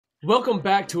Welcome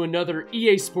back to another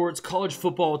EA Sports College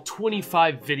Football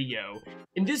 25 video.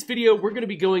 In this video, we're going to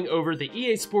be going over the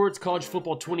EA Sports College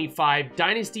Football 25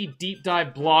 Dynasty Deep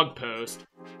Dive blog post.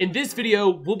 In this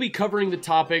video, we'll be covering the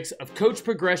topics of coach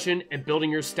progression and building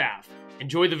your staff.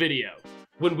 Enjoy the video.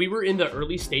 When we were in the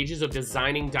early stages of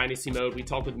designing Dynasty Mode, we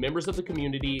talked with members of the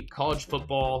community, college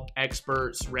football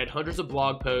experts, read hundreds of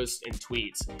blog posts and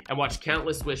tweets, and watched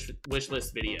countless wish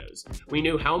list videos. We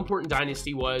knew how important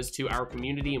Dynasty was to our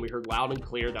community, and we heard loud and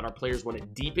clear that our players want a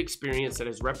deep experience that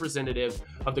is representative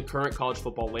of the current college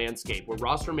football landscape, where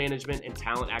roster management and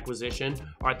talent acquisition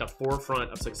are at the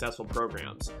forefront of successful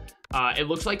programs. It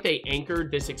looks like they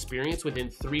anchored this experience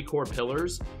within three core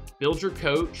pillars: build your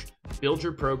coach, build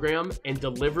your program, and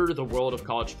deliver the world of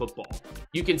college football.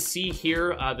 You can see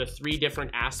here the three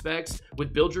different aspects.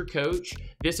 With build your coach,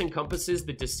 this encompasses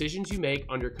the decisions you make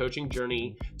on your coaching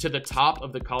journey to the top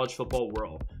of the college football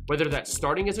world. Whether that's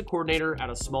starting as a coordinator at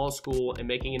a small school and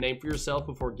making a name for yourself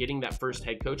before getting that first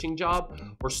head coaching job,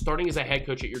 or starting as a head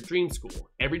coach at your dream school.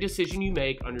 Every decision you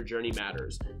make on your journey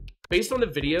matters. Based on the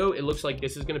video, it looks like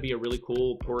this is going to be a really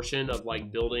cool portion of like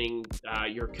building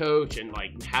your coach and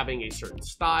like having a certain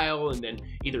style, and then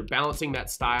either balancing that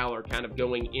style or kind of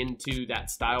going into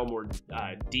that style more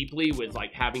deeply with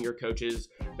like having your coaches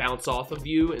bounce off of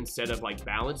you instead of like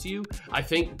balance you. I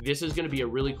think this is going to be a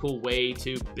really cool way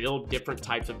to build different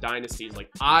types of dynasties. Like,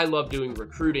 I love doing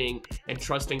recruiting and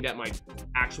trusting that my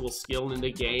actual skill in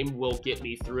the game will get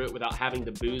me through it without having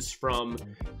the boost from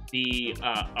the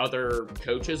other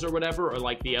coaches or whatever, or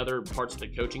like the other parts of the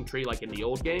coaching tree like in the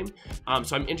old game.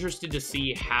 So I'm interested to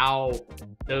see how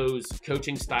those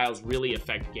coaching styles really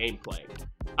affect gameplay.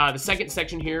 The second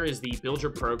section here is the build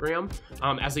your program.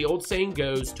 As the old saying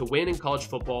goes, to win in college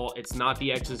football, it's not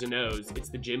the X's and O's, it's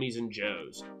the Jimmies and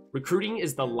Joes. Recruiting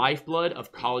is the lifeblood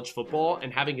of college football,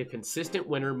 and having a consistent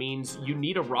winner means you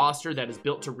need a roster that is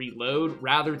built to reload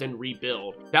rather than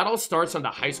rebuild. That all starts on the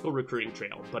high school recruiting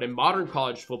trail, but in modern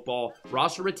college football,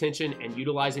 roster retention and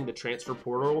utilizing the transfer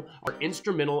portal are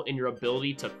instrumental in your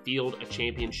ability to field a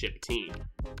championship team.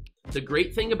 The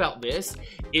great thing about this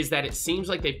is that it seems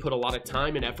like they've put a lot of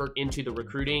time and effort into the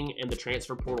recruiting and the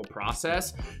transfer portal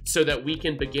process so that we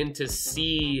can begin to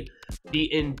see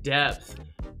the in-depth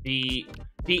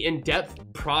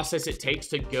process it takes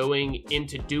to going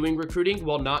into doing recruiting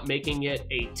while not making it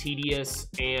a tedious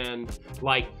and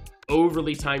like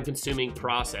overly time-consuming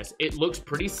process. It looks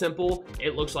pretty simple.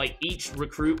 It looks like each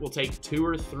recruit will take 2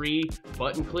 or 3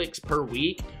 button clicks per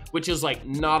week, which is like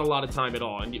not a lot of time at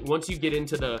all. And once you get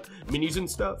into the menus and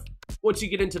stuff,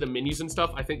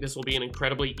 I think this will be an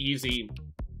incredibly easy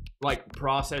like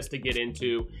process to get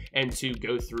into and to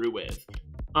go through with.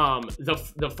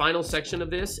 The final section of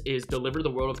this is deliver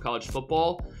the world of college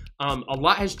football. A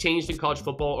lot has changed in college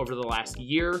football over the last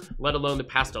year, let alone the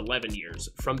past 11 years.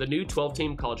 From the new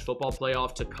 12-team college football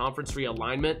playoff to conference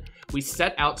realignment, we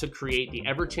set out to create the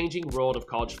ever-changing world of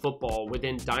college football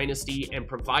within Dynasty and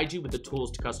provide you with the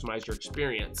tools to customize your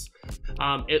experience.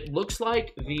 It looks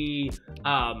like there's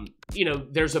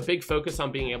a big focus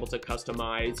on being able to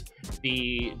customize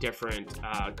the different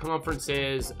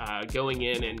conferences, going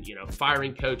in and,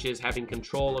 firing coaches, having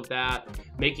control of that,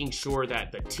 making sure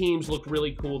that the teams look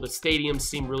really cool, the stadiums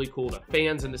seem really cool, the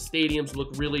fans in the stadiums look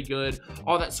really good,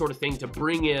 all that sort of thing to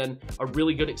bring in a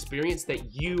really good experience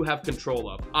that you have control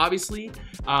of. Obviously,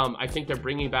 I think they're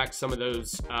bringing back some of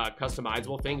those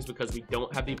customizable things because we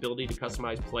don't have the ability to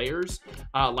customize players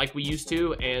like we used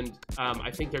to, and I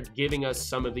think they're giving us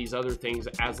some of these other things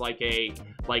as like a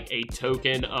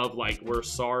token of like, we're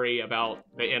sorry about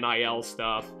the NIL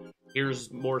stuff.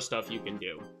 Here's more stuff you can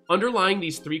do. Underlying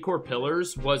these three core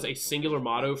pillars was a singular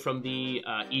motto from the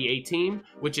EA team,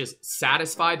 which is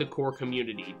satisfy the core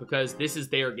community, because this is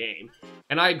their game.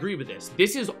 And I agree with this.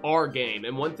 This is our game.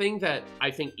 And one thing that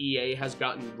I think EA has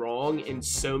gotten wrong in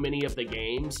so many of the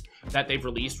games that they've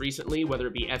released recently, whether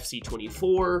it be FC24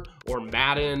 or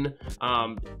Madden,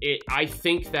 I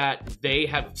think that they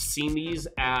have seen these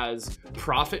as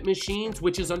profit machines,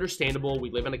 which is understandable. We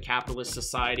live in a capitalist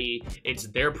society. It's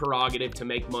their prerogative to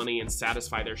make money and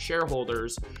satisfy their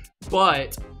shareholders.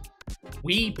 But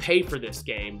we pay for this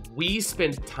game, we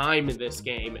spend time in this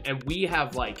game, and we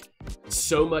have like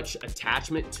so much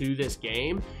attachment to this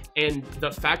game. And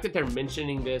the fact that they're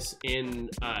mentioning this in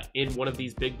one of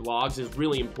these big blogs is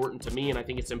really important to me, and I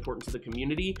think it's important to the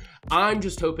community. I'm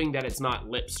just hoping that it's not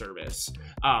lip service.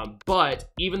 But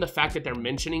even the fact that they're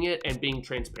mentioning it and being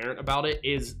transparent about it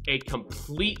is a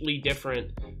completely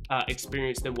different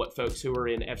experience than what folks who are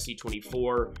in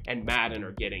FC24 and Madden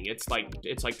are getting. It's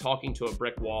like talking to a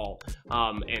brick wall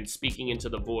and speaking into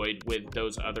the void with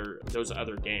those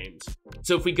other games.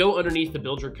 So if we go underneath the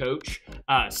Build Your Coach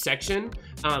section,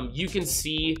 you can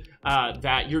see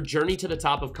that your journey to the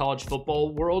top of college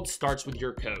football world starts with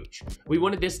your coach. We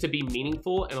wanted this to be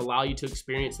meaningful and allow you to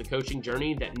experience the coaching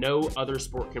journey that no other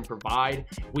sport can provide.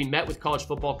 We met with college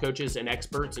football coaches and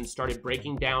experts and started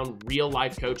breaking down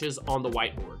real-life coaches on the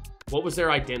whiteboard. What was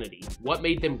their identity? What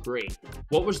made them great?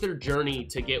 What was their journey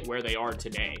to get where they are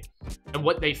today? And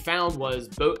what they found was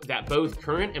that both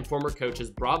current and former coaches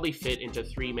broadly fit into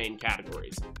three main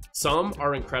categories. Some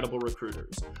are incredible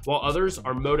recruiters, while others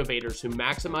are motivators who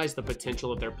maximize the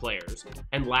potential of their players.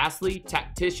 And lastly,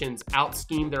 tacticians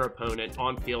out-scheme their opponent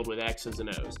on field with X's and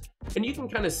O's. And you can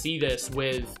kind of see this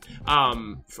with,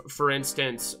 for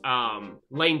instance,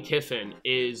 Lane Kiffin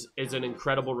is an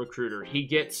incredible recruiter. He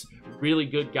gets really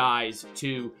good guys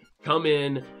to come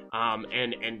in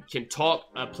and can talk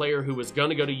a player who was going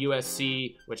to go to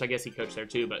USC, which I guess he coached there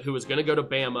too, but who was going to go to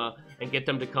Bama, and get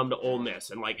them to come to Ole Miss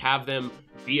and like have them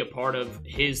be a part of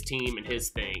his team and his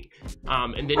thing.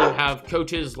 And then you have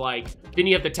coaches then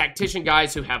you have the tactician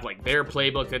guys who have like their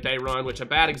playbook that they run, which a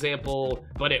bad example,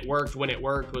 but it worked when it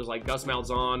worked, was like Gus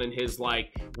Malzahn and his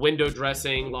like window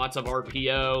dressing, lots of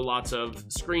RPO, lots of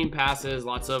screen passes,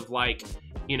 lots of like,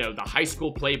 you know, the high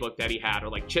school playbook that he had, or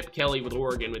like Chip Kelly with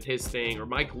Oregon with his thing, or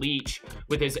Mike Leach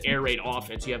with his air raid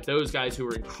offense. You have those guys who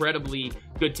are incredibly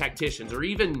good tacticians, or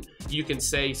even you can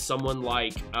say someone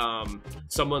like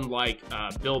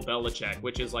Bill Belichick,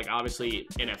 which is like obviously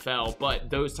NFL, but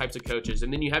those types of coaches.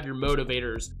 And then you have your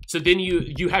motivators. So then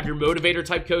you have your motivator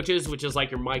type coaches, which is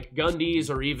like your Mike Gundys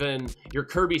or even your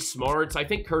Kirby Smarts. I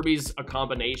think Kirby's a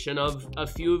combination of a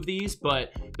few of these,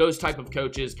 but those type of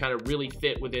coaches kind of really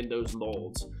fit within those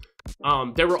molds.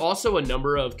 There were also a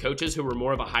number of coaches who were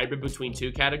more of a hybrid between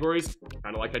two categories,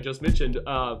 kind of like I just mentioned.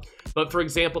 But for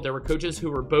example, there were coaches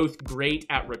who were both great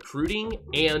at recruiting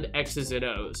and X's and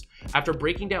O's. After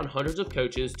breaking down hundreds of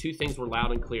coaches, two things were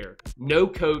loud and clear. No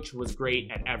coach was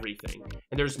great at everything,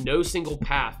 and there's no single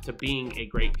path to being a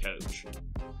great coach.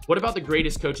 What about the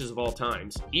greatest coaches of all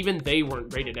times? Even they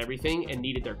weren't great at everything and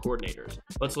needed their coordinators.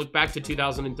 Let's look back to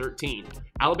 2013.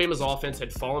 Alabama's offense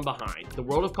had fallen behind. The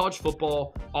world of college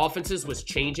football offenses was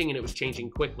changing, and it was changing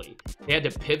quickly. They had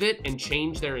to pivot and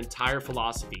change their entire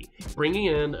philosophy, bringing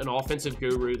in an offensive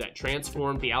guru that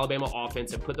transformed the Alabama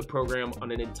offense and put the program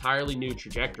on an entirely new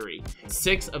trajectory.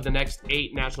 6 of the next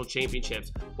 8 national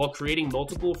championships, while creating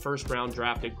multiple first-round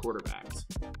drafted quarterbacks.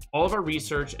 All of our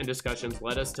research and discussions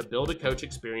led us to build a coach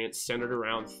experience centered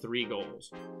around 3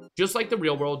 goals. Just like the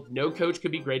real world, no coach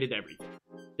could be great at everything.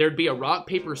 There'd be a rock,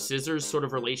 paper, scissors sort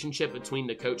of relationship between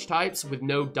the coach types with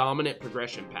no dominant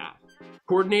progression path.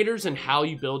 Coordinators and how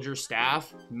you build your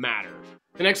staff matter.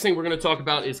 The next thing we're going to talk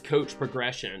about is coach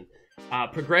progression.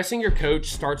 Progressing your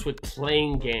coach starts with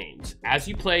playing games. As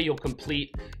you play, you'll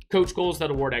complete coach goals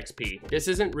that award XP. This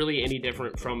isn't really any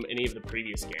different from any of the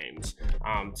previous games.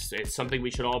 It's something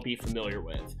we should all be familiar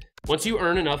with. Once you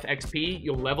earn enough XP,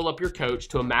 you'll level up your coach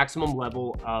to a maximum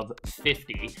level of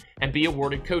 50 and be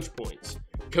awarded coach points.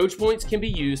 Coach points can be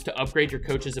used to upgrade your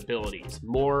coach's abilities.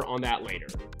 More on that later.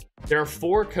 There are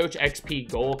 4 Coach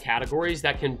XP goal categories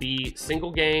that can be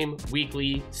single game,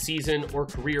 weekly, season, or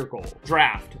career goal.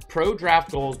 Draft. Pro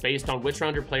draft goals based on which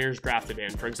round your player is drafted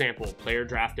in. For example, player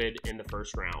drafted in the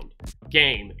first round.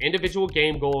 Game. Individual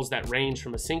game goals that range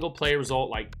from a single play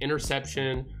result like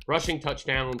interception, rushing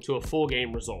touchdown, to a full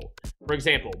game result. For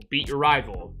example, beat your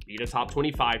rival, beat a top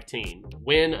 25 team,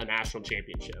 win a national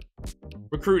championship.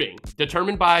 Recruiting.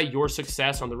 Determined by your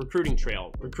success on the recruiting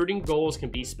trail. Recruiting goals can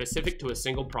be specific to a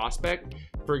single prospect.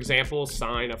 For example,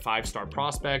 sign a 5-star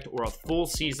prospect, or a full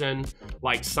season,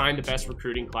 like sign the best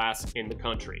recruiting class in the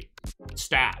country.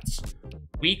 Stats.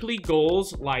 Weekly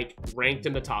goals like ranked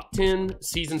in the top 10,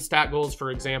 season stat goals,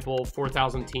 for example,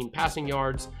 4,000 team passing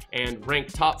yards, and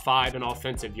ranked top 5 in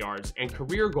offensive yards, and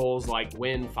career goals like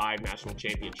win 5 national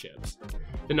championships.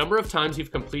 The number of times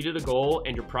you've completed a goal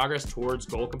and your progress towards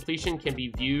goal completion can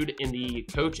be viewed in the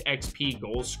Coach XP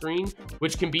goals screen,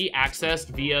 which can be accessed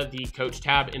via the Coach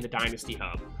tab in the Dynasty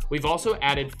Hub. We've also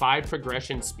added 5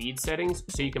 progression speed settings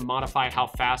so you can modify how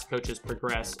fast coaches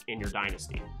progress in your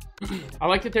Dynasty. I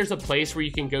like that there's a place where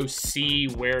you can go see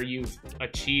where you've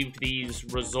achieved these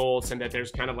results, and that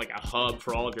there's kind of like a hub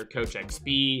for all of your Coach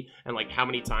XP and like how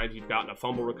many times you've gotten a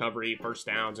fumble recovery, first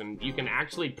downs, and you can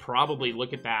actually probably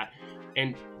look at that,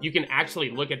 and you can actually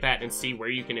look at that and see where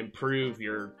you can improve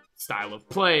your style of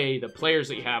play, the players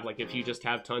that you have. Like if you just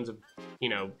have tons of, you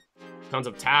know, tons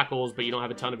of tackles, but you don't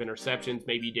have a ton of interceptions.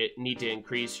 Maybe you need to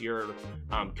increase your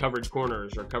coverage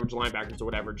corners or coverage linebackers or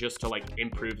whatever, just to like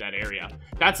improve that area.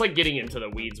 That's like getting into the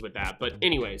weeds with that. But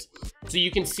anyways, so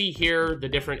you can see here the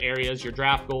different areas, your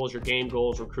draft goals, your game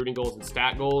goals, recruiting goals, and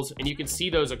stat goals. And you can see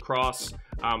those across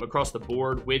the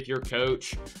board with your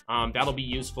coach. That'll be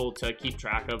useful to keep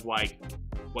track of like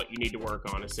what you need to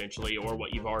work on essentially, or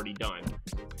what you've already done.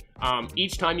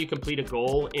 Each time you complete a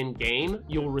goal in game,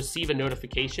 you'll receive a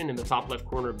notification in the top left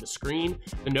corner of the screen.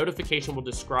 The notification will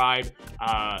describe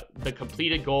the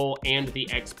completed goal and the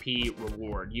XP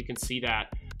reward. You can see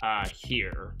that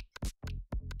here.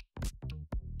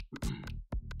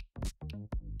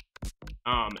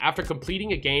 After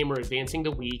completing a game or advancing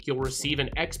the week, you'll receive an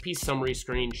XP summary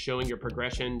screen showing your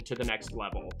progression to the next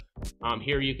level.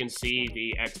 Here you can see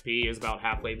the XP is about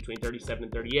halfway between 37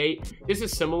 and 38. This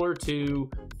is similar to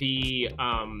the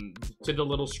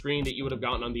little screen that you would have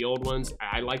gotten on the old ones.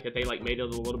 I like that they like made it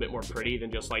a little bit more pretty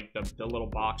than just like the little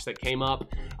box that came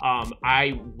up.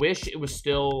 I wish it was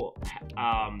still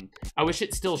I wish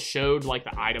it still showed like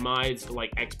the itemized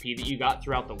like XP that you got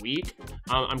throughout the week.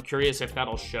 I'm curious if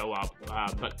that'll show up,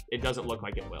 but it doesn't look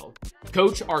like it will.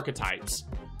 Coach archetypes.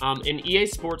 In EA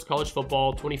Sports College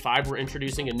Football 25, we're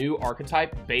introducing a new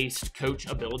archetype-based coach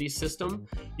ability system.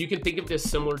 You can think of this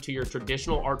similar to your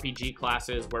traditional RPG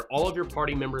classes, where all of your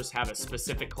party members have a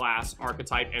specific class,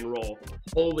 archetype, and role.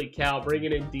 Holy cow,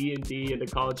 bringing in D&D into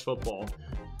college football.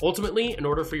 Ultimately, in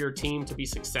order for your team to be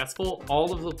successful,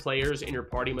 all of the players in your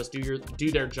party must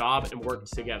do their job and work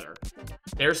together.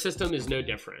 Their system is no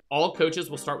different. All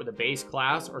coaches will start with a base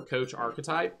class or coach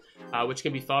archetype, which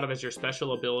can be thought of as your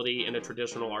special ability in a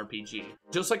traditional RPG.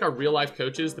 Just like our real-life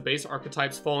coaches, the base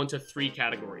archetypes fall into 3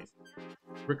 categories: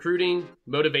 recruiting,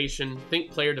 motivation,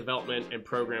 think player development, and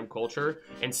program culture,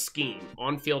 and scheme,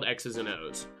 on-field X's and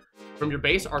O's. From your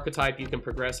base archetype, you can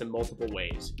progress in multiple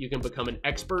ways. You can become an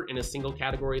expert in a single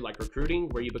category like recruiting,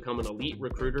 where you become an elite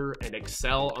recruiter and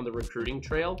excel on the recruiting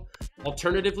trail.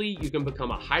 Alternatively, you can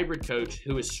become a hybrid coach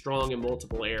who is strong in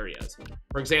multiple areas.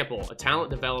 For example, a talent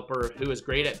developer who is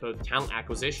great at both talent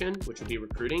acquisition, which would be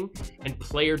recruiting, and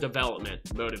player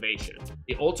development, motivation.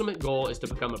 The ultimate goal is to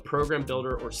become a program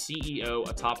builder or CEO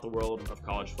atop the world of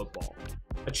college football.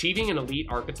 Achieving an elite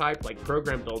archetype like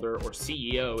program builder or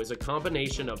CEO is a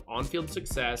combination of on-field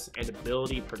success and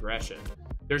ability progression.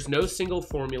 There's no single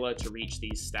formula to reach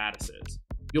these statuses.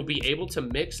 You'll be able to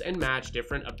mix and match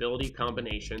different ability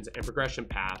combinations and progression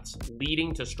paths,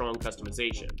 leading to strong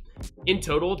customization. In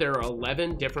total, there are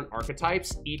 11 different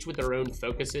archetypes, each with their own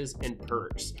focuses and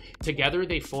perks. Together,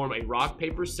 they form a rock,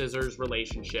 paper, scissors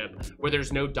relationship where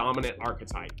there's no dominant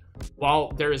archetype.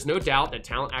 While there is no doubt that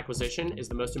talent acquisition is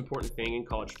the most important thing in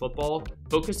college football,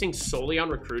 focusing solely on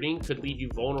recruiting could leave you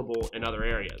vulnerable in other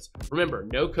areas. Remember,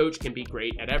 no coach can be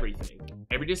great at everything.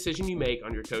 Every decision you make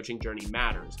on your coaching journey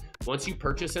matters. Once you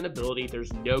purchase an ability,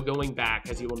 there's no going back,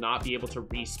 as you will not be able to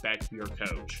respec your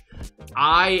coach.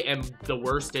 I am the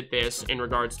worst at this in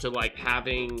regards to like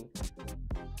having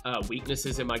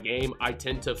weaknesses in my game. I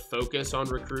tend to focus on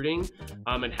recruiting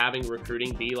and having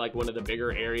recruiting be like one of the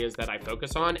bigger areas that I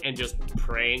focus on, and just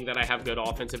praying that I have good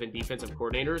offensive and defensive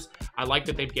coordinators. I like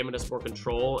that they've given us more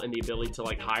control and the ability to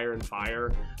like hire and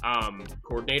fire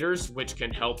coordinators, which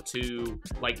can help to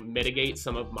like mitigate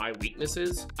some of my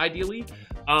weaknesses ideally.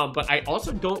 But I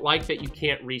also don't like that you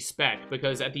can't respec,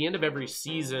 because at the end of every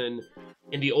season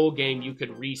in the old game you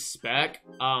could respec,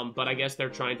 but I guess they're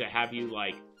trying to have you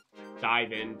like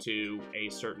dive into a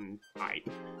certain type.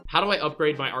 How do I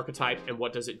upgrade my archetype and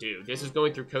what does it do? This is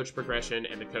going through coach progression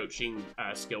and the coaching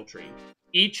skill tree.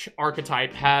 Each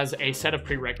archetype has a set of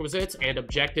prerequisites and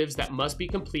objectives that must be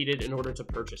completed in order to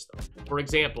purchase them. For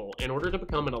example, in order to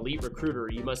become an elite recruiter,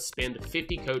 you must spend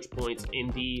 50 coach points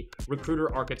in the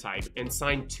recruiter archetype and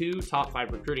sign 2 top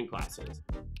 5 recruiting classes.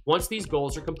 Once these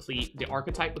goals are complete, the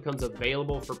archetype becomes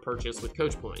available for purchase with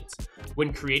coach points.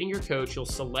 When creating your coach, you'll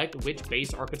select which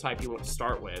base archetype you want to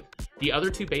start with. The other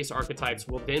 2 base archetypes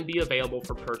will then be available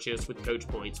for purchase with coach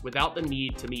points without the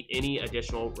need to meet any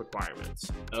additional requirements.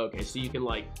 Okay, so you can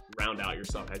like round out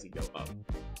yourself as you go up.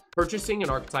 Purchasing an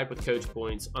archetype with coach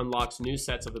points unlocks new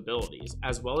sets of abilities,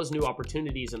 as well as new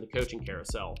opportunities in the coaching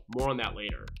carousel. More on that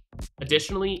later.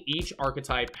 Additionally, each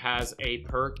archetype has a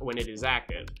perk when it is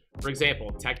active. For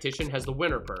example, Tactician has the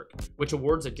winner perk, which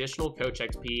awards additional coach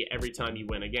XP every time you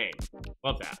win a game.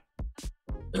 Love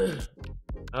that.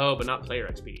 Oh, but not player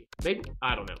XP. Maybe,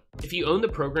 I don't know. If you own the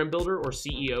program builder or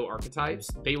CEO archetypes,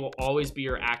 they will always be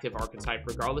your active archetype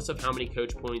regardless of how many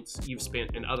coach points you've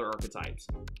spent in other archetypes.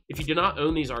 If you do not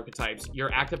own these archetypes,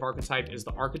 your active archetype is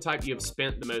the archetype you have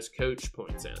spent the most coach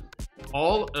points in.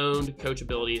 All owned coach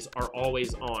abilities are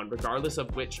always on, regardless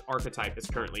of which archetype is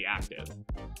currently active.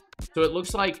 So it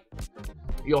looks like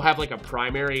you'll have like a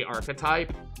primary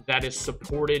archetype that is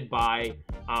supported by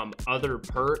other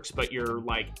perks, but your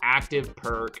like active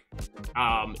perk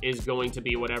is going to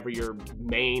be whatever your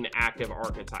main active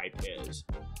archetype is.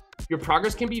 Your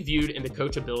progress can be viewed in the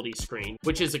Coach Ability screen,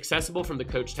 which is accessible from the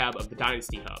Coach tab of the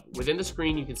Dynasty Hub. Within the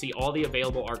screen, you can see all the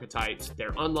available archetypes,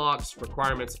 their unlocks,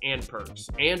 requirements, and perks,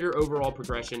 and your overall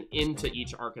progression into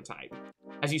each archetype.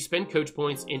 As you spend coach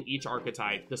points in each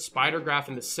archetype, the spider graph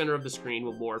in the center of the screen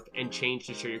will morph and change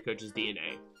to show your coach's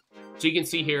DNA. So you can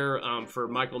see here for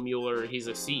Michael Mueller, he's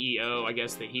a CEO. I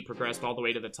guess that he progressed all the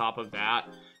way to the top of that.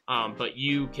 But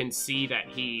you can see that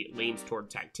he leans toward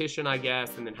tactician, I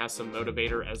guess, and then has some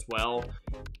motivator as well.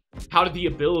 How do the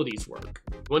abilities work?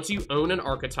 Once you own an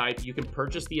archetype, you can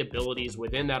purchase the abilities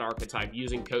within that archetype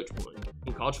using Coach Point.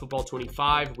 In College Football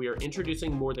 25, we are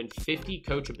introducing more than 50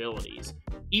 coach abilities.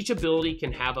 Each ability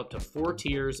can have up to 4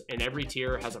 tiers, and every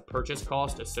tier has a purchase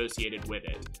cost associated with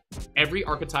it. Every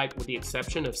archetype, with the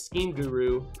exception of Scheme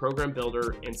Guru, Program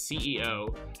Builder, and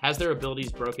CEO, has their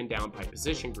abilities broken down by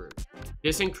position group.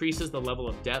 This increases the level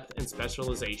of depth and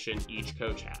specialization each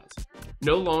coach has.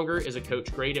 No longer is a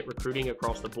coach great at recruiting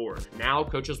across the board. Now,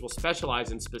 coaches will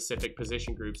specialize in specific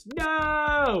position groups.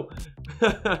 No!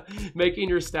 Making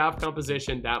your staff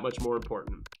composition that much more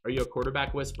important. Are you a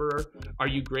quarterback whisperer? Are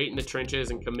you great in the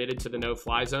trenches and committed to the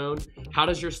no-fly zone? How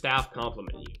does your staff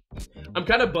complement you? I'm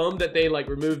kind of bummed that they like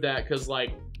removed that, because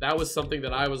like that was something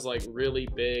that I was like really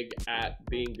big at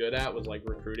being good at, was like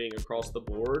recruiting across the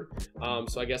board.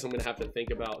 So I guess I'm gonna have to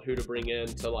think about who to bring in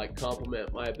to like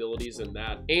complement my abilities in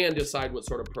that, and decide what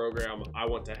sort of program I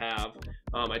want to have.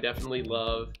 I definitely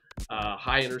love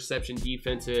high interception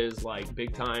defenses, like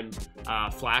big time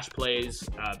flash plays,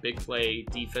 big play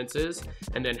defenses,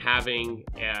 and then having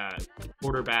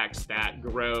quarterbacks that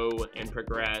grow and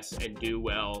progress and do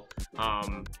well.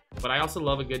 But I also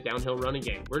love a good downhill running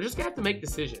game. We're just gonna have to make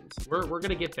decisions. We're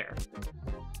gonna get there.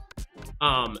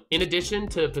 In addition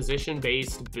to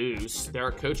position-based boosts, there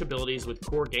are coach abilities with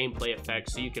core gameplay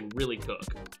effects so you can really cook.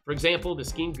 For example, the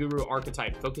Scheme Guru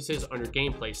archetype focuses on your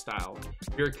gameplay style.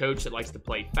 If you're a coach that likes to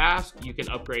play fast, you can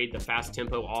upgrade the fast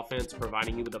tempo offense,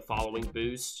 providing you with the following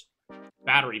boosts.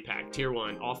 Battery Pack, Tier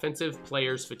 1. Offensive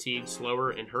players fatigue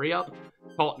slower and hurry up.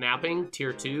 Cult Napping,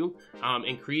 Tier 2.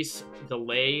 Increase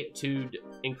delay to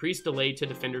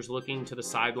defenders looking to the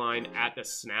sideline at the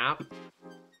snap.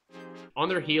 On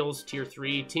their heels, Tier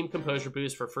 3, Team Composure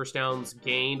Boost for first downs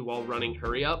gained while running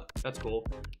Hurry Up. That's cool.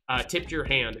 Tip Your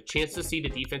Hand, chance to see the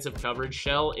defensive coverage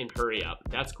shell in Hurry Up.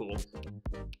 That's cool.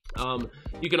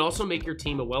 You can also make your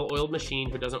team a well-oiled machine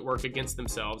who doesn't work against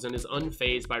themselves and is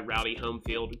unfazed by rowdy home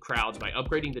field crowds by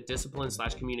upgrading the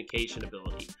discipline/communication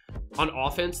ability. On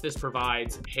offense, this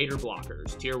provides Hater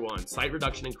Blockers, Tier 1, sight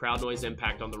reduction and crowd noise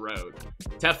impact on the road.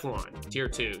 Teflon, Tier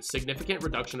 2, significant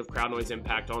reduction of crowd noise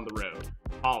impact on the road.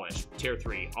 Polish, Tier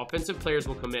 3, offensive players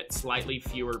will commit slightly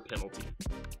fewer penalties.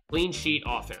 Clean Sheet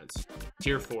Offense,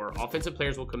 Tier 4, offensive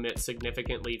players will commit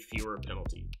significantly fewer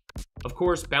penalties. Of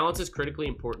course, balance is critically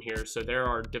important here, so there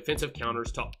are defensive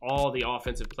counters to all the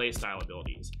offensive playstyle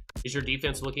abilities. Is your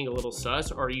defense looking a little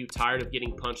sus, or are you tired of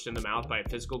getting punched in the mouth by a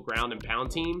physical ground and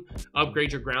pound team?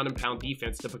 Upgrade your ground and pound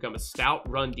defense to become a stout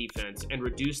run defense and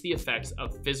reduce the effects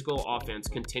of physical offense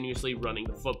continuously running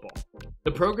the football.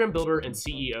 The Program Builder and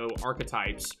CEO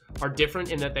archetypes are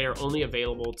different in that they are only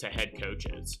available to head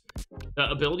coaches. The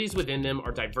abilities within them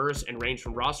are diverse and range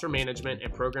from roster management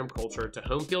and program culture to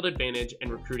home field advantage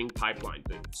and recruiting pipeline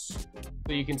boosts.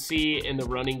 So you can see in the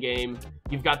running game,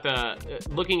 you've got the,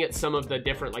 looking at some of the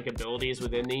different like abilities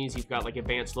within these, you've got like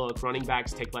advanced look, running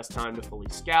backs take less time to fully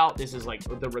scout. This is like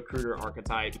the recruiter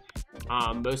archetype.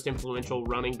 Most influential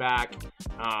running back,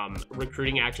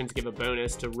 recruiting actions give a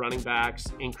bonus to running backs,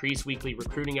 increase weekly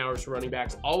recruiting hours for running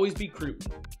backs, always be recruit.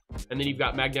 And then you've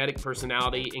got magnetic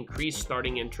personality, increased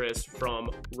starting interest from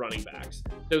running backs.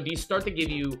 So these start to give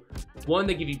you, one,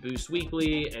 they give you boosts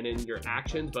weekly and in your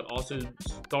actions, but also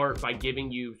start by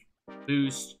giving you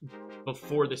boosts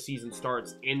before the season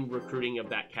starts in recruiting of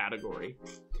that category.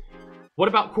 What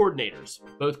about coordinators?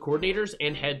 Both coordinators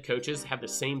and head coaches have the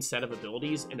same set of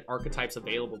abilities and archetypes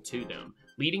available to them,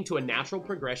 leading to a natural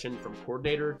progression from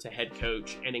coordinator to head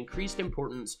coach and increased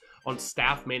importance on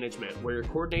staff management, where your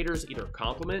coordinators either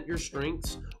complement your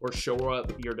strengths or show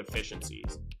up your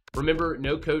deficiencies. Remember,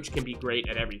 no coach can be great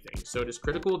at everything, so it is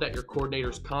critical that your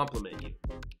coordinators complement you.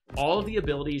 All of the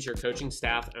abilities your coaching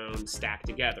staff own stack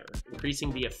together,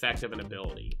 increasing the effect of an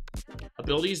ability.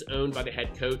 Abilities owned by the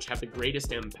head coach have the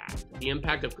greatest impact. The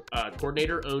impact of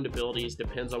coordinator-owned abilities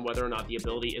depends on whether or not the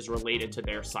ability is related to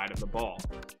their side of the ball.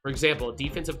 For example, a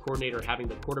defensive coordinator having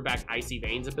the quarterback icy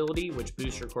veins ability, which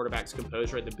boosts your quarterback's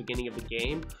composure at the beginning of the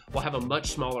game, will have a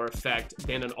much smaller effect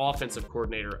than an offensive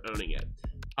coordinator owning it.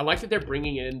 I like that they're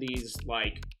bringing in these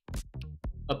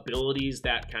abilities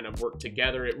that kind of work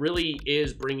together. It really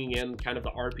is bringing in kind of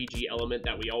the RPG element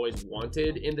that we always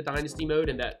wanted in the Dynasty mode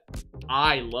and that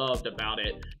I loved about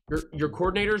it. Your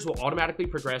coordinators will automatically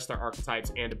progress their archetypes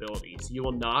and abilities. You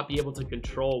will not be able to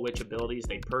control which abilities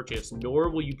they purchase, nor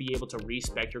will you be able to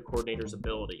respec your coordinator's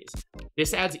abilities.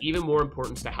 This adds even more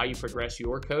importance to how you progress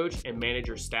your coach and manage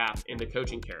your staff in the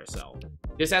coaching carousel.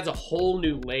 This adds a whole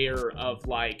new layer of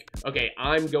okay,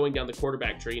 I'm going down the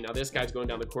quarterback tree. Now this guy's going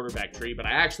down the quarterback tree, but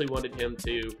I actually wanted him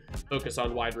to focus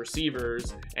on wide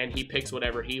receivers, and he picks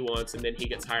whatever he wants, and then he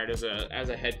gets hired as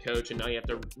a head coach, and now you have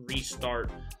to restart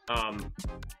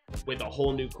with a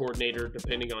whole new coordinator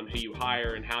depending on who you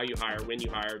hire and how you hire, when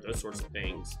you hire, those sorts of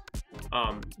things.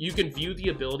 You can view the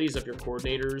abilities of your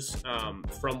coordinators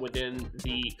from within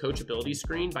the coachability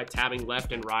screen by tabbing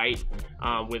left and right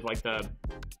with the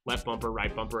left bumper,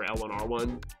 right bumper, L1,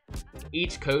 R1.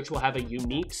 Each coach will have a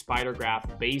unique spider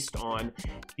graph based on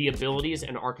the abilities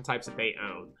and archetypes that they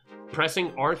own.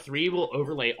 Pressing R3 will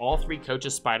overlay all three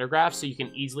coaches' spider graphs so you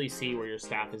can easily see where your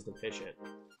staff is deficient.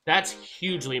 That's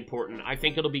hugely important. I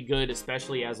think it'll be good,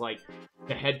 especially as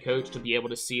the head coach, to be able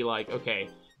to see okay,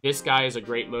 this guy is a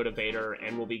great motivator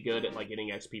and will be good at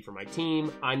getting XP for my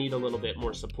team. I need a little bit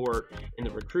more support in the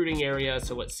recruiting area,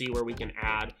 so let's see where we can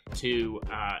add to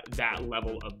that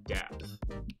level of depth.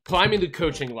 Climbing the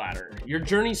coaching ladder. Your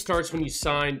journey starts when you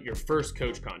sign your first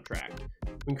coach contract.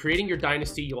 When creating your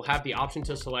dynasty, you'll have the option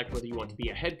to select whether you want to be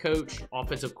a head coach,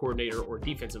 offensive coordinator, or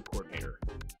defensive coordinator.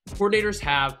 Coordinators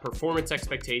have performance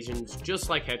expectations just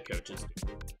like head coaches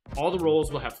do. All the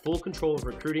roles will have full control of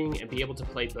recruiting and be able to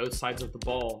play both sides of the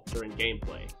ball during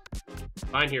gameplay.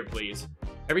 Sign here, please.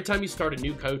 Every time you start a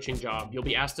new coaching job, you'll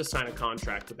be asked to sign a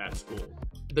contract with that school.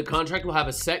 The contract will have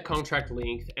a set contract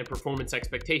length and performance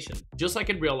expectations. Just like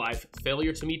in real life,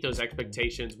 failure to meet those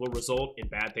expectations will result in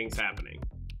bad things happening.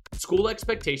 School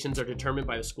expectations are determined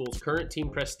by the school's current team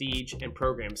prestige and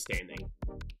program standing.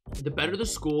 The better the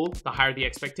school, the higher the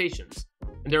expectations.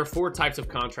 And there are 4 types of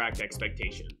contract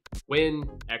expectation: win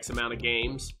X amount of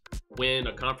games, win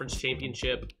a conference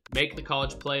championship, make the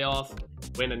college playoff,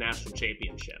 win a national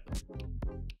championship.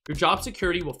 Your job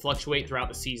security will fluctuate throughout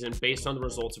the season based on the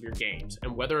results of your games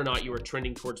and whether or not you are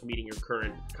trending towards meeting your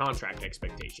current contract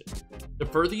expectations. The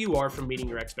further you are from meeting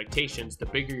your expectations, the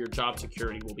bigger your job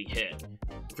security will be hit.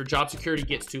 If your job security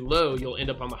gets too low, you'll end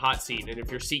up on the hot seat, and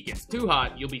if your seat gets too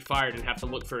hot, you'll be fired and have to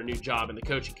look for a new job in the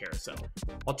coaching carousel.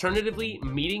 Alternatively,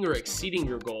 meeting or exceeding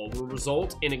your goal will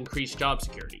result in increased job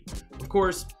security. Of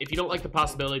course, if you don't like the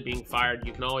possibility of being fired,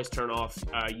 you can always turn off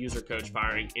user coach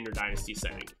firing in your dynasty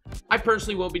setting. I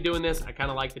personally won't be doing this. I kind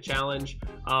of like the challenge,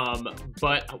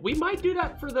 but we might do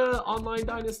that for the online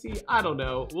dynasty. I don't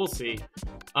know. We'll see.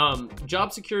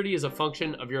 Job security is a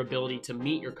function of your ability to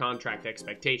meet your contract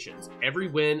expectations. Every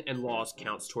win and loss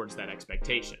counts towards that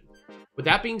expectation. With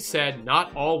that being said,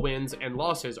 not all wins and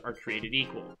losses are created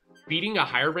equal. Beating a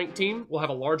higher ranked team will have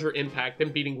a larger impact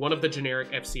than beating one of the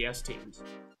generic FCS teams.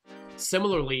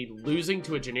 Similarly, losing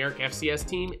to a generic FCS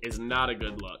team is not a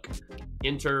good look.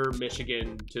 Enter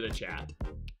Michigan to the chat.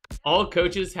 All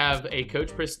coaches have a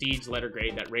coach prestige letter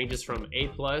grade that ranges from A+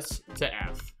 to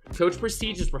F. Coach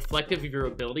prestige is reflective of your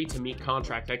ability to meet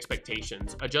contract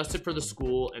expectations, adjusted for the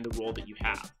school and the role that you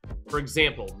have. For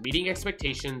example, meeting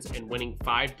expectations and winning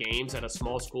 5 games at a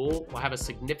small school will have a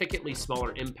significantly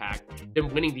smaller impact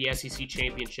than winning the SEC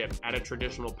championship at a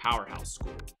traditional powerhouse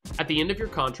school. At the end of your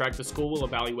contract, the school will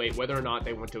evaluate whether or not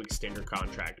they want to extend your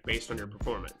contract based on your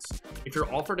performance. If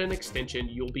you're offered an extension,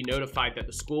 you'll be notified that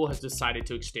the school has decided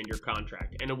to extend your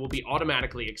contract, and it will be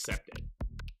automatically accepted.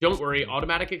 Don't worry,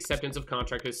 automatic acceptance of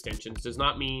contract extensions does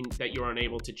not mean that you're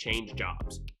unable to change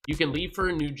jobs. You can leave for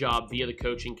a new job via the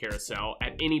coaching carousel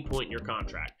at any point in your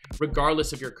contract,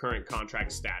 regardless of your current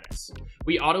contract status.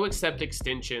 We auto-accept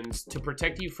extensions to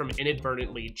protect you from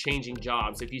inadvertently changing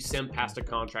jobs if you send past a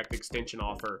contract extension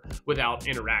offer without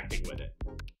interacting with it.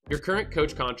 Your current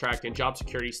coach contract and job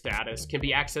security status can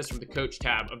be accessed from the Coach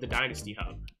tab of the Dynasty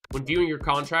Hub. When viewing your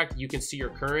contract, you can see your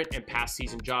current and past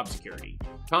season job security,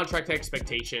 contract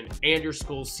expectation, and your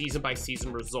school's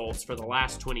season-by-season results for the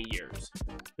last 20 years.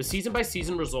 The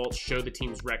season-by-season results show the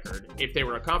team's record, if they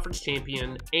were a conference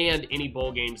champion, and any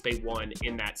bowl games they won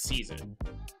in that season.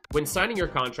 When signing your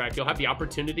contract, you'll have the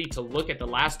opportunity to look at the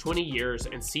last 20 years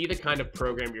and see the kind of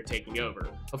program you're taking over.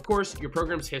 Of course, your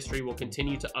program's history will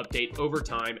continue to update over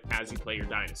time as you play your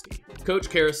dynasty. Coach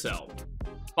Carousel.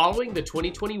 Following the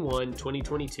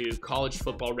 2021-2022 college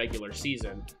football regular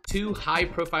season, two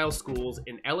high-profile schools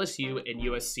in LSU and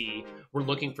USC were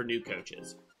looking for new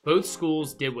coaches. Both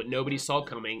schools did what nobody saw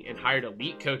coming and hired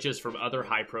elite coaches from other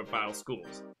high-profile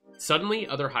schools. Suddenly,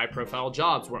 other high-profile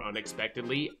jobs were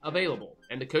unexpectedly available,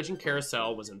 and the coaching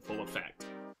carousel was in full effect.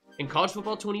 In College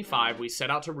Football 25, we set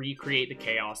out to recreate the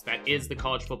chaos that is the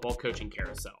college football coaching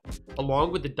carousel,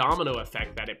 along with the domino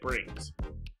effect that it brings.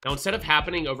 Now, instead of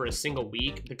happening over a single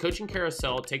week, the coaching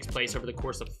carousel takes place over the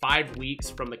course of 5 weeks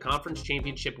from the conference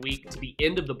championship week to the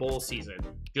end of the bowl season,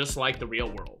 just like the real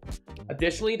world.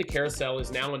 Additionally, the carousel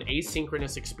is now an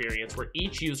asynchronous experience where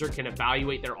each user can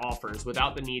evaluate their offers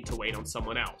without the need to wait on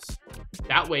someone else.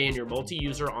 That way, in your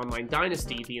multi-user online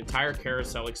dynasty, the entire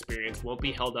carousel experience won't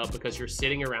be held up because you're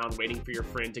sitting around waiting for your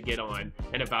friend to get on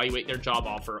and evaluate their job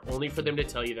offer only for them to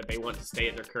tell you that they want to stay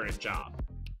at their current job.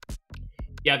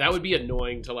 Yeah, that would be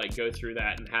annoying to go through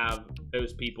that and have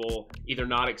those people either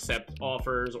not accept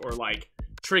offers or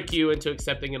trick you into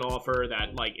accepting an offer that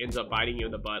ends up biting you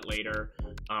in the butt later.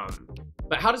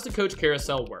 But how does the coach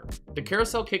carousel work? The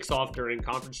carousel kicks off during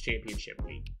conference championship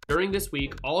week. During this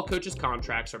week, all coaches'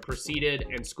 contracts are proceeded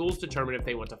and schools determine if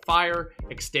they want to fire,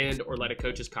 extend, or let a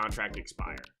coach's contract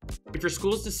expire. If your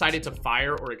school's decided to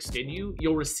fire or extend you,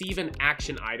 you'll receive an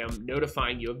action item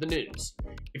notifying you of the news.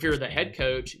 If you're the head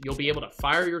coach, you'll be able to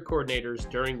fire your coordinators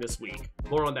during this week.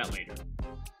 More on that later.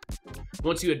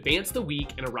 Once you advance the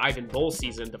week and arrive in bowl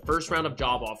season, the first round of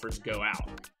job offers go out.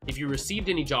 If you received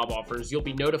any job offers, you'll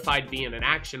be notified via an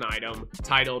action item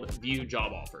titled View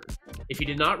Job Offers. If you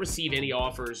did not receive any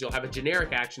offers, you'll have a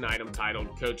generic action item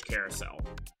titled Coach Carousel.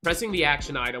 Pressing the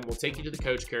action item will take you to the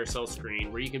Coach Carousel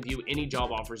screen where you can view any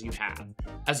job offers you have,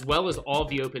 as well as all of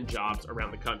the open jobs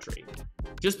around the country.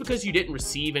 Just because you didn't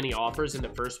receive any offers in the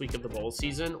first week of the bowl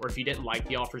season, or if you didn't like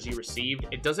the offers you received,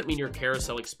 it doesn't mean your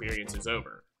carousel experience is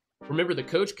over. Remember, the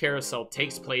coach carousel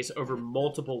takes place over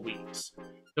multiple weeks.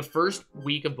 The first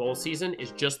week of bowl season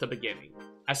is just the beginning.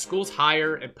 As schools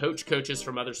hire and poach coaches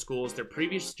from other schools, their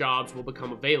previous jobs will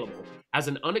become available as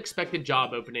an unexpected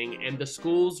job opening, and the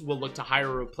schools will look to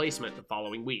hire a replacement the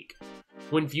following week.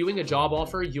 When viewing a job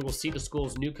offer, you will see the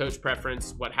school's new coach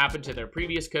preference, what happened to their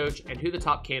previous coach, and who the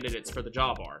top candidates for the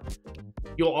job are.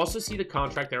 You'll also see the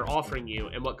contract they're offering you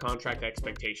and what contract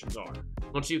expectations are.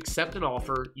 Once you accept an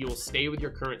offer, you will stay with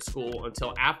your current school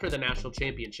until after the national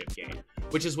championship game,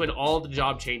 which is when all the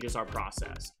job changes are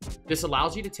processed. This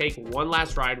allows you to take one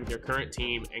last ride with your current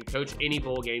team and coach any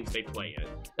bowl games they play in.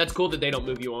 That's cool that they don't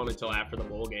move you on until after the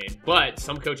bowl game, but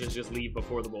some coaches just leave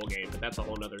before the bowl game, but that's a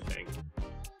whole nother thing.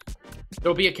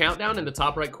 There'll be a countdown in the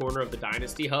top right corner of the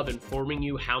Dynasty Hub informing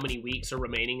you how many weeks are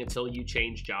remaining until you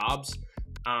change jobs.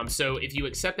 So if you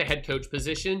accept the head coach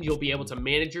position, you'll be able to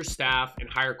manage your staff and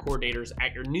hire coordinators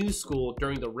at your new school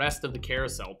during the rest of the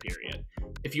carousel period.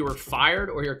 If you were fired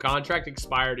or your contract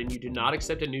expired and you do not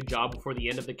accept a new job before the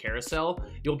end of the carousel,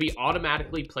 you'll be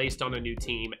automatically placed on a new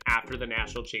team after the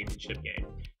national championship game.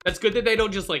 That's good that they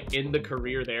don't just end the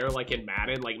career there like in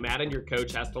Madden. Like Madden, your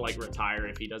coach has to retire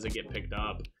if he doesn't get picked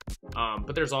up.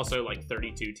 But there's also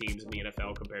 32 teams in the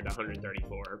NFL compared to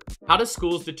 134. How do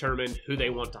schools determine who they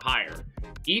want to hire?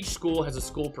 Each school has a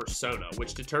school persona,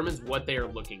 which determines what they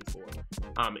are looking for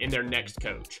in their next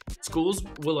coach. Schools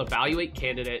will evaluate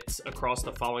candidates across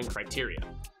the following criteria.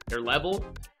 Their level.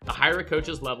 The higher a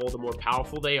coach's level, the more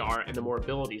powerful they are and the more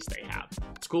abilities they have.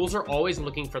 Schools are always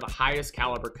looking for the highest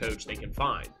caliber coach they can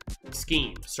find.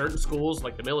 Scheme. Certain schools,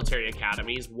 like the military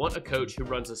academies, want a coach who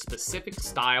runs a specific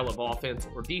style of offense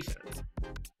or defense.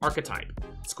 Archetype.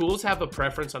 Schools have a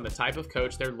preference on the type of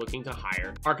coach they're looking to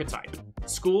hire. Archetype.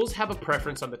 Schools have a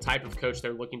preference on the type of coach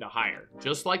they're looking to hire.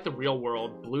 Just like the real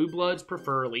world, blue bloods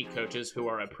prefer elite coaches who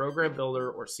are a program builder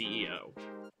or CEO.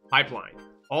 Pipeline.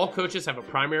 All coaches have a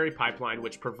primary pipeline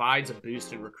which provides a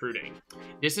boost in recruiting.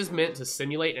 This is meant to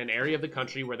simulate an area of the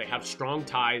country where they have strong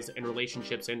ties and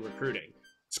relationships in recruiting.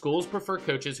 Schools prefer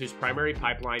coaches whose primary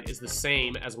pipeline is the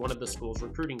same as one of the school's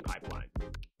recruiting pipeline.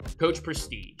 Coach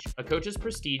prestige. A coach's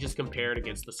prestige is compared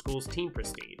against the school's team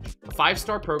prestige. A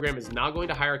 5-star program is not going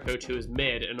to hire a coach who is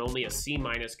mid and only a C-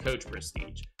 coach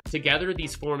prestige. Together,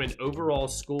 these form an overall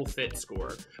school fit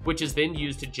score, which is then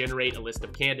used to generate a list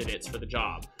of candidates for the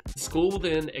job. The school will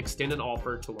then extend an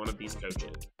offer to one of these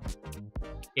coaches.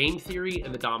 Game theory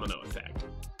and the domino effect.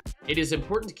 It is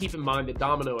important to keep in mind the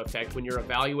domino effect when you're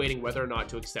evaluating whether or not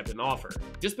to accept an offer.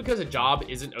 Just because a job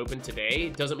isn't open today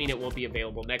doesn't mean it won't be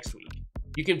available next week.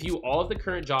 You can view all of the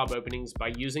current job openings by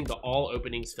using the All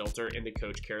Openings filter in the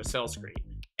Coach Carousel screen.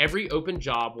 Every open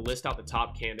job will list out the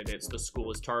top candidates the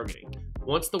school is targeting.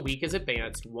 Once the week is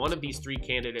advanced, one of these 3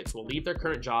 candidates will leave their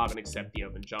current job and accept the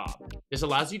open job. This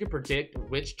allows you to predict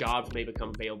which jobs may become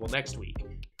available next week.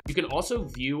 You can also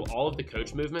view all of the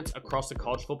coach movements across the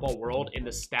college football world in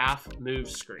the Staff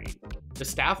Moves screen. The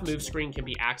Staff Moves screen can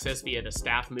be accessed via the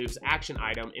Staff Moves action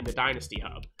item in the Dynasty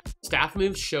Hub. Staff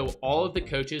Moves show all of the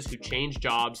coaches who changed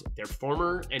jobs, their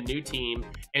former and new team,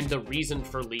 and the reason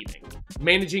for leaving.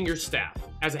 Managing your staff.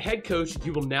 As a head coach,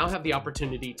 you will now have the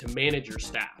opportunity to manage your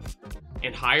staff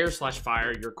and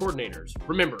hire/fire your coordinators.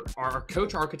 Remember, our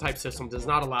coach archetype system does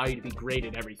not allow you to be great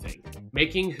at everything,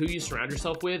 making who you surround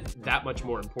yourself with that much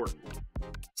more important.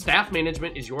 Staff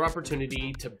management is your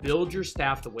opportunity to build your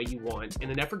staff the way you want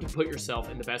in an effort to put yourself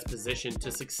in the best position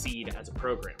to succeed as a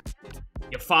program.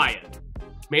 You fire.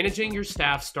 Managing your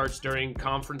staff starts during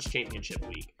Conference Championship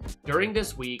Week. During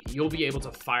this week, you'll be able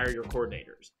to fire your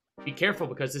coordinators. Be careful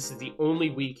because this is the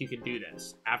only week you can do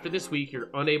this. After this week,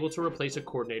 you're unable to replace a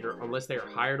coordinator unless they are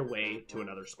hired away to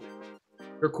another school.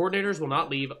 Your coordinators will not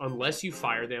leave unless you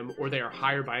fire them or they are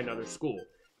hired by another school.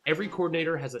 Every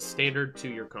coordinator has a standard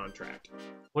 2-year contract.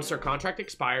 Once their contract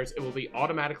expires, it will be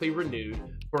automatically renewed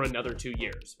for another 2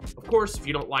 years. Of course, if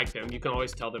you don't like them, you can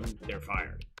always tell them they're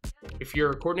fired. If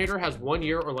your coordinator has 1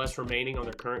 year or less remaining on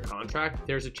their current contract,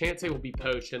 there's a chance they will be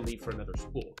poached and leave for another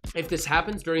school. If this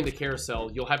happens during the carousel,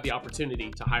 you'll have the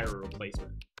opportunity to hire a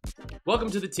replacement.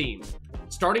 Welcome to the team.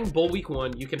 Starting Bowl Week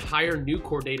 1, you can hire new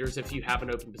coordinators if you have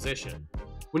an open position.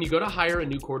 When you go to hire a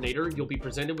new coordinator, you'll be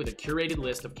presented with a curated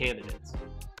list of candidates.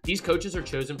 These coaches are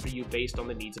chosen for you based on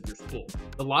the needs of your school.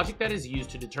 The logic that is used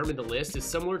to determine the list is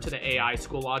similar to the AI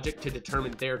school logic to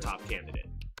determine their top candidate.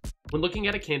 When looking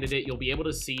at a candidate, you'll be able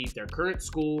to see their current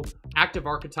school, active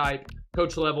archetype,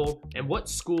 coach level, and what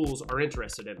schools are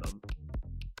interested in them.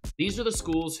 These are the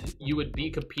schools you would be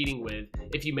competing with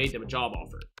if you made them a job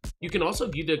offer. You can also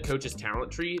view the coach's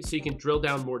talent tree so you can drill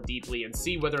down more deeply and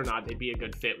see whether or not they'd be a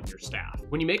good fit with your staff.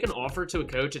 When you make an offer to a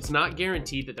coach, it's not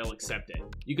guaranteed that they'll accept it.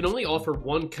 You can only offer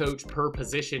 1 coach per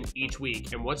position each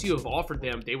week, and once you have offered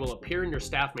them, they will appear in your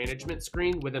staff management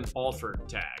screen with an offered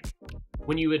tag.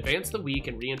 When you advance the week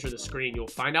and re-enter the screen, you'll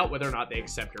find out whether or not they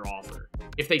accept your offer.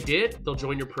 If they did, they'll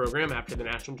join your program after the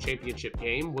national championship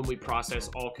game when we process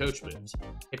all coach moves.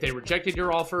 If they rejected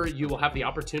your offer, you will have the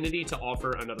opportunity to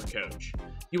offer another coach.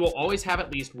 You will always have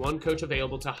at least 1 coach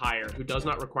available to hire who does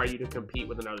not require you to compete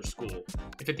with another school.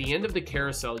 If at the end of the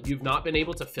carousel you've not been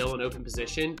able to fill an open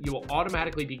position, you will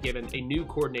automatically be given a new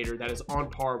coordinator that is on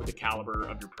par with the caliber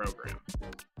of your program.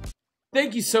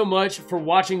 Thank you so much for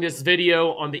watching this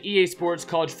video on the EA Sports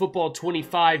College Football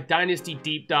 25 Dynasty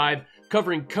Deep Dive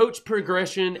covering coach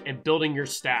progression and building your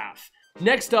staff.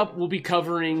 Next up, we'll be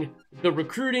covering the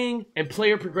recruiting and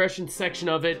player progression section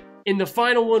of it. In the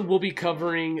final one, we'll be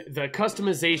covering the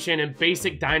customization and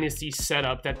basic Dynasty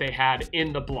setup that they had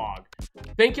in the blog.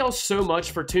 Thank y'all so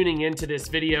much for tuning into this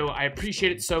video. I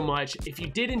appreciate it so much. If you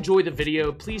did enjoy the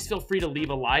video, please feel free to leave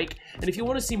a like. And if you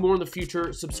want to see more in the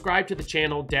future, subscribe to the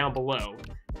channel down below.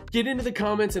 Get into the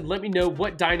comments and let me know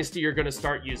what Dynasty you're going to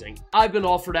start using. I've been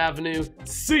Alfred Avenue.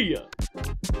 See ya!